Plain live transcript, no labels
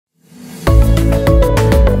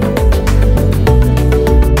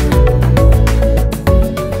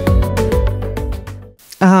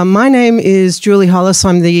My name is Julie Hollis.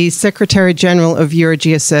 I'm the Secretary General of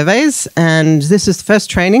Geological Surveys, and this is the first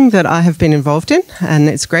training that I have been involved in, and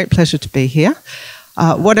it's a great pleasure to be here.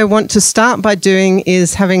 What I want to start by doing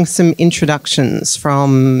is having some introductions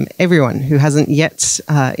from everyone who hasn't yet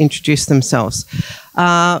introduced themselves.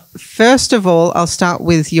 First of all, I'll start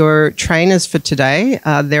with your trainers for today.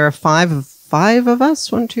 There are five of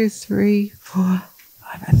us. 1, 2, 3, 4,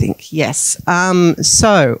 5, I think. Yes.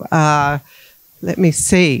 Let me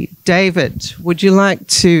see. David, would you like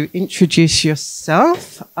to introduce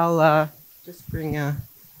yourself? I'll just bring a...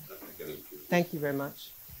 Thank you very much.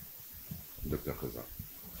 Dr. Koza.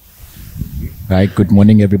 Hi, good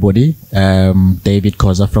morning, everybody. David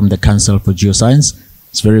Koza from the Council for Geoscience.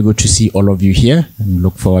 It's very good to see all of you here and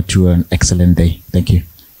look forward to an excellent day. Thank you.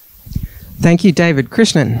 Thank you, David.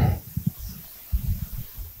 Krishnan.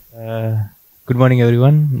 Good morning,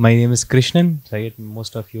 everyone. My name is Krishnan.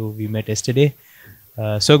 Most of you we met yesterday.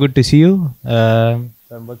 So good to see you. I'm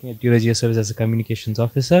working at Geological Survey as a communications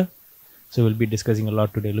officer. So we'll be discussing a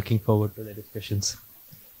lot today. Looking forward to the discussions.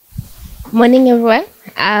 Morning, everyone.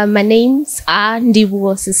 My name's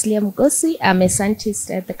Ndibuo Cecilia Mugosi. I'm a scientist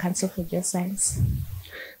at the Council for Geoscience.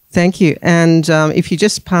 Thank you. And if you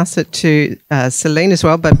just pass it to Celine as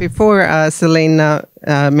well. But before Celine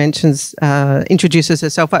introduces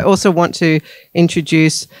herself, I also want to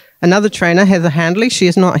introduce another trainer, Heather Handley. She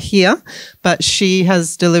is not here, but she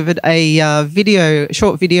has delivered a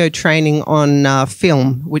short video training on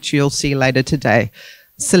film, which you'll see later today.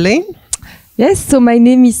 Celine? Yes, so my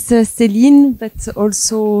name is Céline, but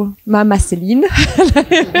also Mama Céline.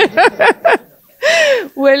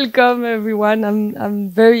 Welcome, everyone. I'm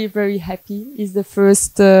very, very happy. It's the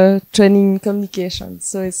first training in communication,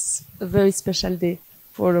 so it's a very special day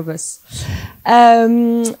for all of us.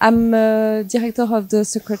 I'm director of the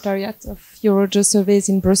Secretariat of Geological Surveys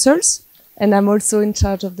in Brussels, and I'm also in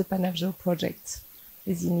charge of the PanAfGeo project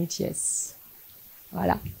with INTPA.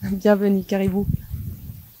 Voilà. Bienvenue, caribou.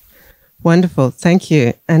 Wonderful, thank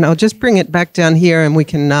you. And I'll just bring it back down here, and we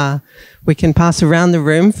can pass around the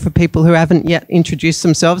room for people who haven't yet introduced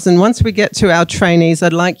themselves. And once we get to our trainees,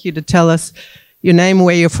 I'd like you to tell us your name,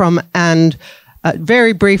 where you're from, and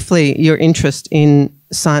very briefly your interest in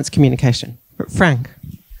science communication. Frank.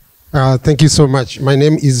 Thank you so much. My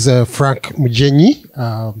name is Frank Mujenyi.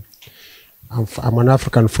 I'm an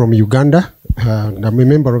African from Uganda, and I'm a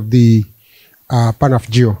member of the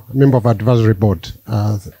PanAfGeo, member of advisory board,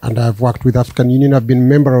 and I've worked with African Union. I've been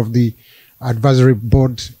member of the advisory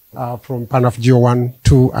board from PanAfGeo 1,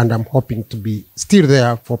 2, and I'm hoping to be still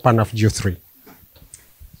there for PanAfGeo 3.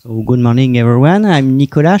 So good morning, everyone. I'm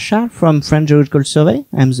Nicolas Charles from French Geological Survey.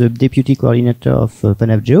 I'm the deputy coordinator of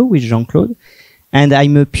PanAfGeo with Jean-Claude, and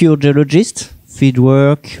I'm a pure geologist,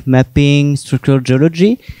 fieldwork, mapping, structural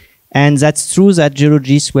geology, and that's true that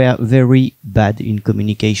geologists were very bad in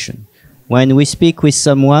communication. When we speak with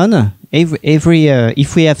someone, if we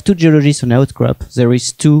have two geologists on outcrop, there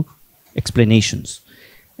is two explanations.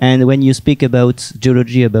 And when you speak about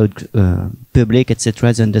geology, about public,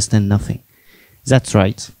 etc., they understand nothing. That's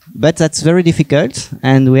right. But that's very difficult,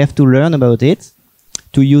 and we have to learn about it,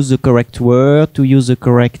 to use the correct word, to use the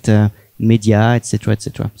correct media, etc.,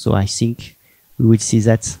 etc. So I think we will see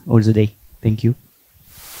that all the day. Thank you.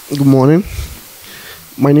 Good morning.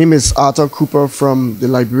 My name is Arthur Cooper from the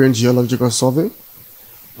Liberian Geological Survey.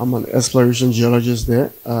 I'm an exploration geologist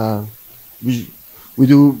there. We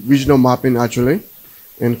do regional mapping actually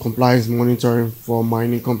and compliance monitoring for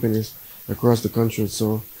mining companies across the country.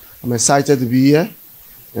 So I'm excited to be here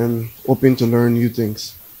and hoping to learn new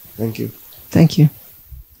things. Thank you. Thank you.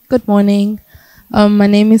 Good morning. My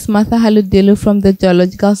name is Martha Haludelu from the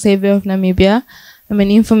Geological Survey of Namibia. I'm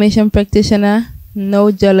an information practitioner,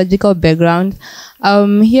 no geological background.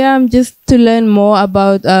 Here I'm just to learn more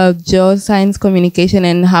about geoscience communication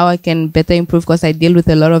and how I can better improve, because I deal with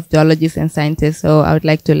a lot of geologists and scientists, so I would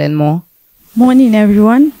like to learn more. Morning,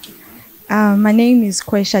 everyone. My name is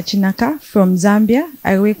Kwesha Chinaka from Zambia.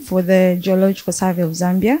 I work for the Geological Survey of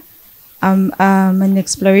Zambia. I'm an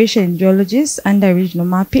exploration geologist under regional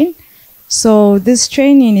mapping. So this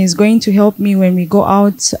training is going to help me when we go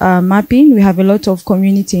out mapping. We have a lot of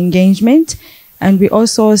community engagement, and we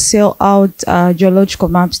also sell out geological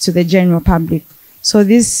maps to the general public. So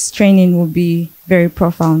this training will be very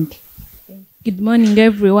profound. Good morning,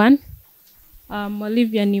 everyone. I'm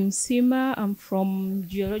Olivia Nimsima. I'm from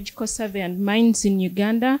Geological Survey and Mines in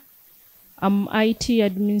Uganda. I'm IT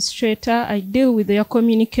administrator. I deal with their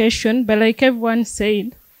communication, but like everyone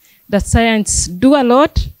said, that science do a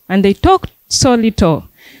lot and they talk so little.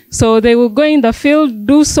 So they will go in the field,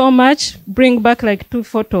 do so much, bring back like 2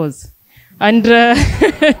 photos. And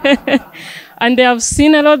and they have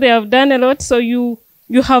seen a lot, they have done a lot, so you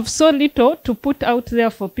have so little to put out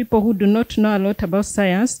there for people who do not know a lot about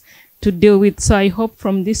science to deal with. So I hope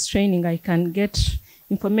from this training I can get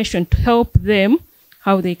information to help them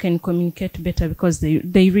how they can communicate better, because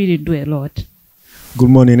they really do a lot. Good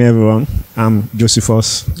morning, everyone. I'm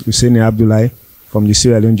Josephus Hussein Abdullahi from the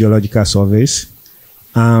Sierra Leone Geological Surveys.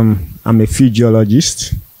 I'm a field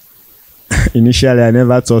geologist. Initially, I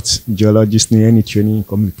never thought geologists need any training in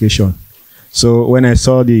communication. So when I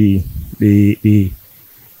saw the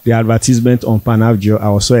advertisement on PanAfGeo, I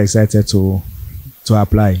was so excited to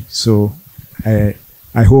apply. So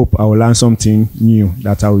I hope I will learn something new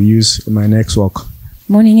that I will use in my next work.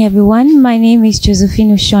 Morning, everyone. My name is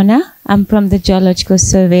Josephine Ushona. I'm from the Geological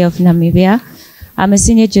Survey of Namibia. I'm a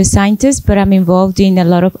senior geoscientist, but I'm involved in a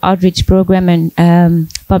lot of outreach program and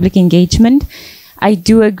public engagement. I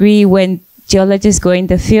do agree when geologists go in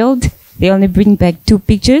the field, they only bring back 2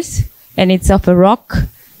 pictures, and it's of a rock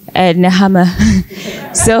and a hammer.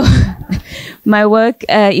 So my work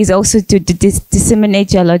is also to disseminate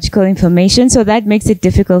geological information, so that makes it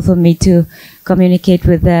difficult for me to communicate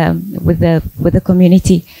with the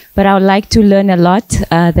community. But I would like to learn a lot.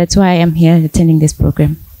 That's why I am here attending this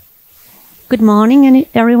program. Good morning,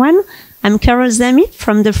 everyone. I'm Carol Zami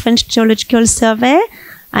from the French Geological Survey.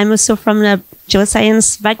 I'm also from a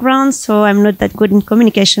geoscience background, so I'm not that good in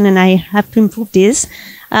communication, and I have to improve this.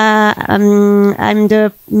 I'm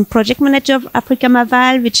the project manager of Africa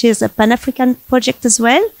Maval, which is a Pan-African project as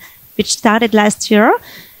well, which started last year.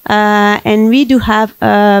 And we do have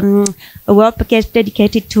a work package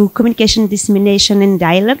dedicated to communication, dissemination, and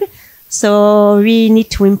dialogue. So we need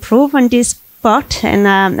to improve on this part, and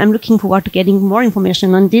I'm looking forward to getting more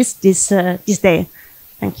information on this day.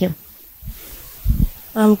 Thank you.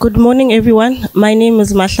 Good morning, everyone. My name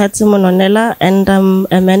is Mahlatsi Mononela, and I'm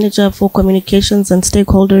a manager for communications and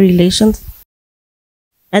stakeholder relations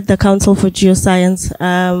at the Council for Geoscience.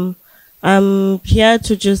 I'm here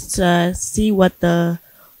to just see what the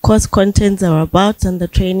course contents are about and the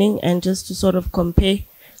training, and just to sort of compare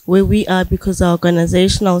where we are, because our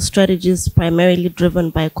organizational strategy is primarily driven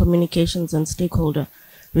by communications and stakeholder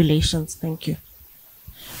relations. Thank you.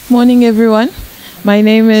 Morning, everyone. My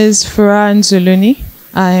name is Farah Nzuluni.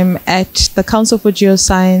 I'm at the Council for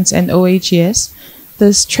Geoscience and OAGS.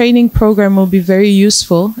 This training program will be very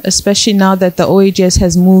useful, especially now that the OAGS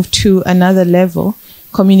has moved to another level.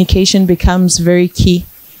 Communication becomes very key.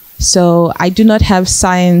 So I do not have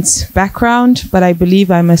science background, but I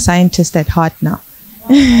believe I'm a scientist at heart now.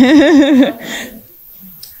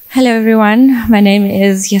 Hello, everyone. My name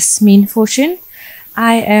is Yasmin Fortune.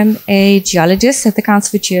 I am a geologist at the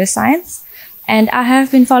Council for Geoscience. And I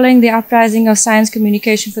have been following the uprising of science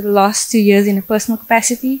communication for the last 2 years in a personal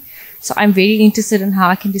capacity. So I'm very interested in how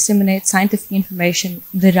I can disseminate scientific information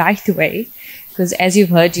the right way. Because as you've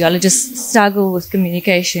heard, geologists struggle with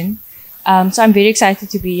communication. So I'm very excited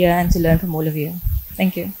to be here and to learn from all of you.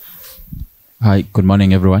 Thank you. Hi, good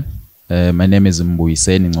morning, everyone. My name is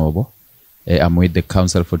Mbuiseni Ngobo. I'm with the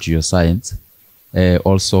Council for Geoscience.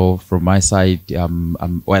 Also, from my side,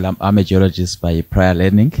 I'm a geologist by prior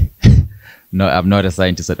learning. No, I'm not a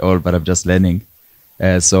scientist at all, but I'm just learning.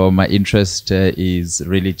 So my interest is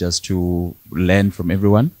really just to learn from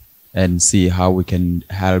everyone and see how we can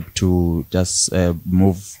help to just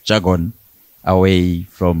move jargon away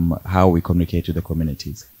from how we communicate to the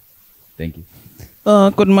communities. Thank you.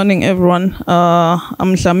 Good morning, everyone.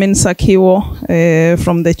 I'm Dlamini Sakhiwo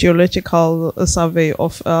from the Geological Survey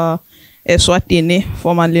of Eswatini,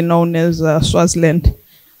 formerly known as Swaziland.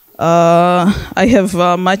 I have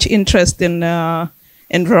much interest in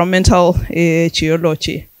environmental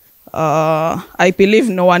geology. I believe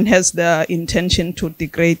no one has the intention to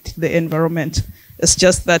degrade the environment. It's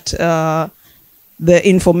just that the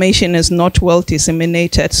information is not well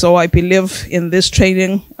disseminated. So I believe in this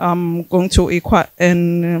training, I'm going to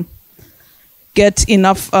get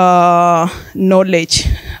enough knowledge.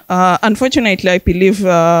 Unfortunately, I believe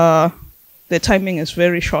the timing is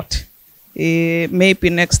very short. Maybe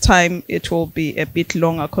next time it will be a bit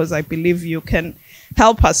longer, because I believe you can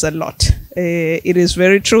help us a lot. It is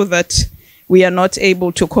very true that we are not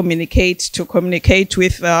able to communicate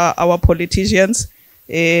with our politicians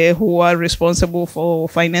who are responsible for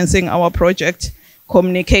financing our project,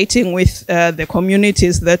 communicating with the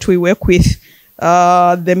communities that we work with,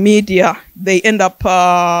 the media. They end up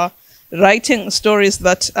writing stories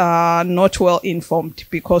that are not well informed,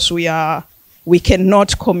 because we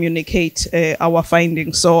cannot communicate our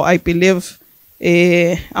findings. So I believe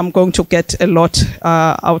I'm going to get a lot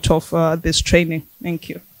out of this training. Thank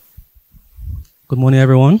you. Good morning,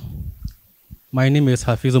 everyone. My name is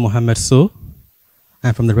Hafizu Mohammed So.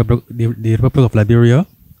 I'm from the Republic of Liberia,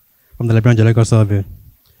 from the Liberian Geological Survey.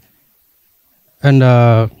 And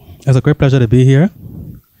it's a great pleasure to be here.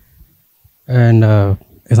 And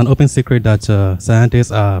it's an open secret that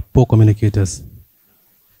scientists are poor communicators,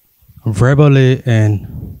 verbally and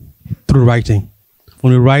through writing.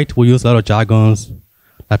 When we write, we use a lot of jargons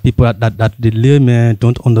that people that the laymen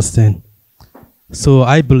don't understand. So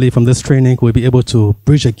I believe from this training we'll be able to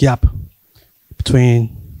bridge a gap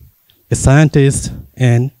between a scientist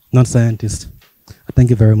and non-scientist. Thank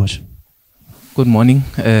you very much. Good morning,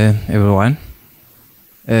 everyone.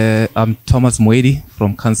 I'm Thomas Mwedi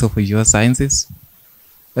from Council for Geosciences.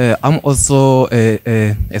 I'm also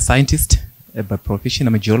a scientist by profession.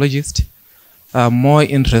 I'm a geologist. I'm more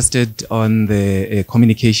interested on the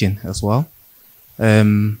communication as well.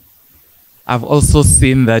 I've also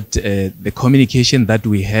seen that the communication that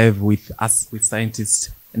we have with us, with scientists,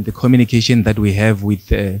 and the communication that we have with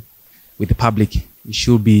the public, it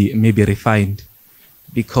should be maybe refined,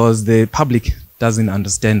 because the public doesn't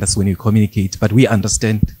understand us when we communicate, but we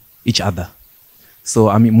understand each other. So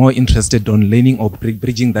I'm more interested on learning or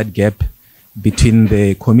bridging that gap between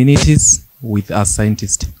the communities with us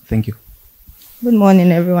scientists. Thank you. Good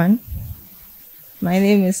morning, everyone. My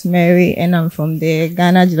name is Mary, and I'm from the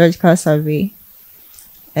Ghana Geological Survey.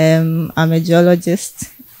 I'm a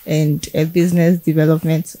geologist and a business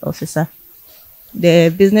development officer. The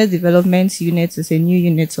business development unit is a new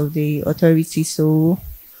unit of the authority, so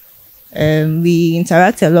we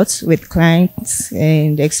interact a lot with clients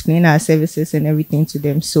and explain our services and everything to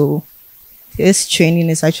them. So this training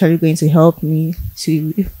is actually going to help me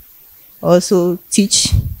to also teach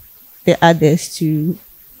the others to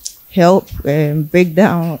help break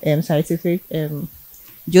down scientific,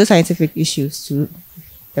 geoscientific issues to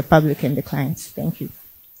the public and the clients. Thank you.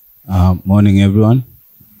 Morning, everyone.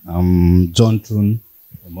 I'm John Trun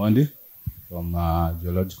Omondi from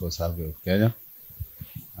Geological Survey of Kenya,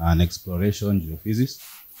 an exploration geophysicist.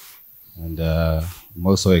 And I'm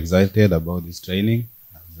also excited about this training.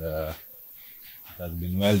 As, it has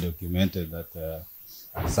been well documented that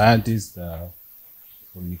as scientists,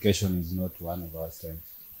 communication is not one of our strengths.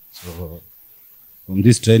 So from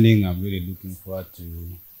this training, I'm really looking forward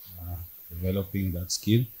to developing that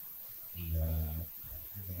skill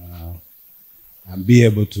and be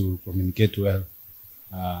able to communicate well.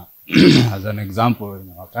 As an example,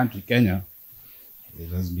 in our country, Kenya, it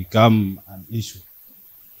has become an issue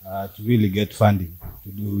to really get funding to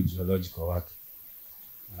do geological work.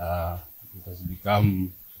 It has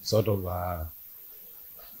become sort of a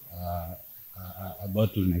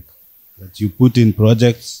bottleneck that you put in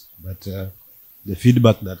projects, but the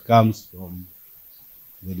feedback that comes from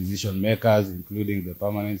the decision makers, including the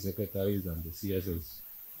permanent secretaries and the CSS,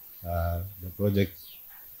 the project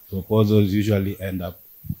proposals usually end up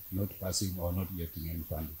not passing or not getting any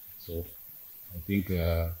funding. So I think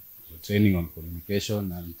the training on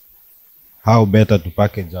communication and how better to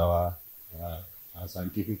package our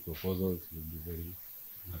scientific proposals will be very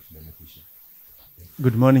much beneficial.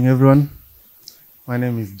 Good morning, everyone. My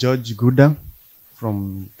name is George Guda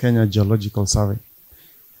from Kenya Geological Survey.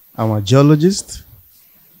 I'm a geologist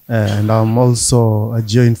and I'm also a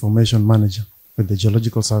geoinformation manager with the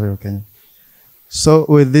Geological Survey of Kenya. So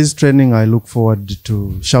with this training, I look forward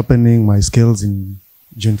to sharpening my skills in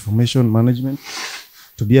geoinformation management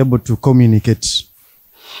to be able to communicate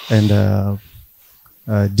and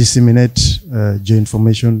disseminate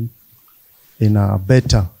geoinformation in a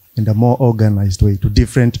better and a more organized way to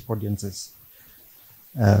different audiences.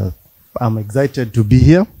 I'm excited to be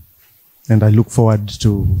here and I look forward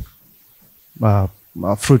to a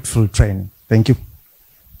fruitful training. Thank you.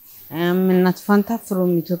 I'm Natfanta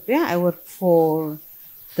from Ethiopia. I work for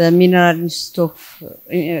the Mineral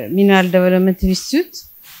Development Institute.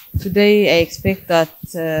 Today I expect that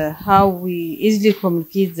how we easily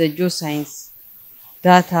communicate the geoscience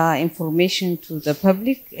data information to the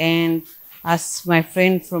public, and as my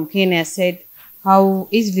friend from Kenya said, how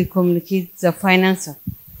easily communicate the financer.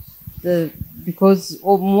 Because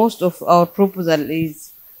most of our proposal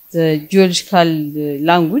is the geological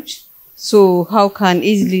language. So how can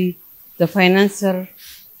easily the financer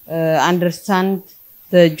understand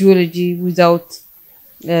the geology without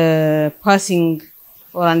passing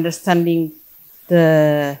or understanding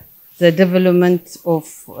the development of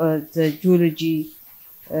the geology,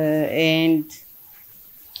 and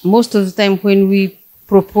most of the time when we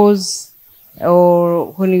propose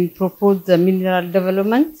the mineral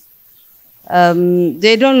development,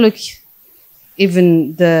 they don't look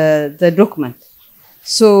even the document.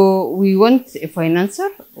 So we want a financer.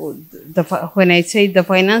 When I say the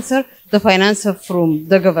financer from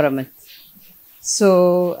the government.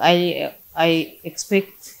 So I I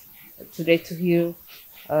expect today to hear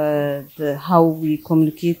how we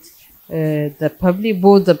communicate the public,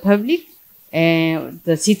 both the public and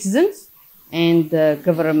the citizens and the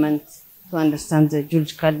government to understand the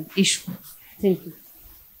geological issue. Thank you.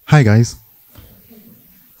 Hi guys,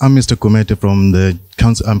 I'm Mr. Kumete from the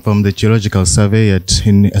council. I'm from the Geological Survey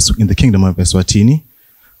in the Kingdom of Eswatini.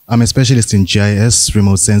 I'm a specialist in GIS,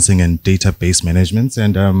 remote sensing, and database management.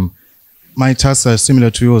 And my tasks are similar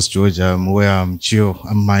to yours, George, where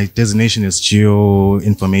my designation is Geo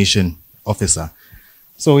Information Officer.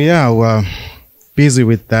 So yeah, we're busy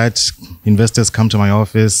with that. Investors come to my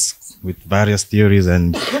office with various theories,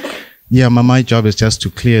 and yeah, my job is just to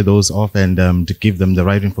clear those off and to give them the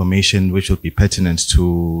right information which will be pertinent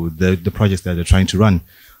to the projects that they're trying to run.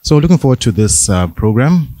 So looking forward to this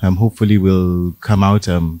program. Hopefully we'll come out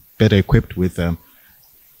better equipped with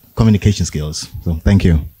communication skills. So thank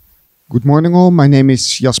you. Good morning all, my name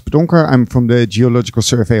is Jasper Donker. I'm from the Geological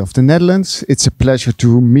Survey of the Netherlands. It's a pleasure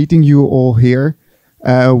to meeting you all here.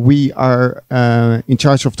 We are in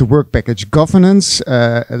charge of the work package governance.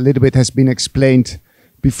 A little bit has been explained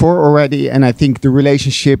before already, and I think the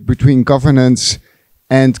relationship between governance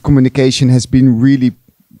and communication has been really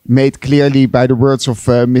made clearly by the words of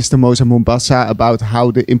Mr. Mosa Mabuza about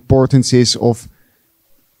how the importance is of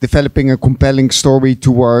developing a compelling story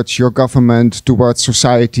towards your government, towards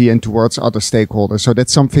society, and towards other stakeholders. So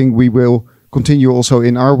that's something we will continue also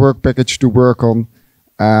in our work package to work on.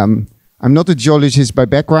 I'm not a geologist by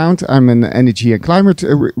background. I'm an energy and climate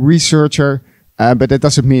researcher. But that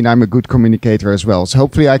doesn't mean I'm a good communicator as well. So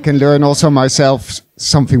hopefully I can learn also myself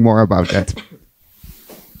something more about that.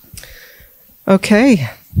 Okay,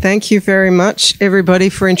 thank you very much, everybody,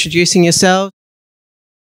 for introducing yourselves.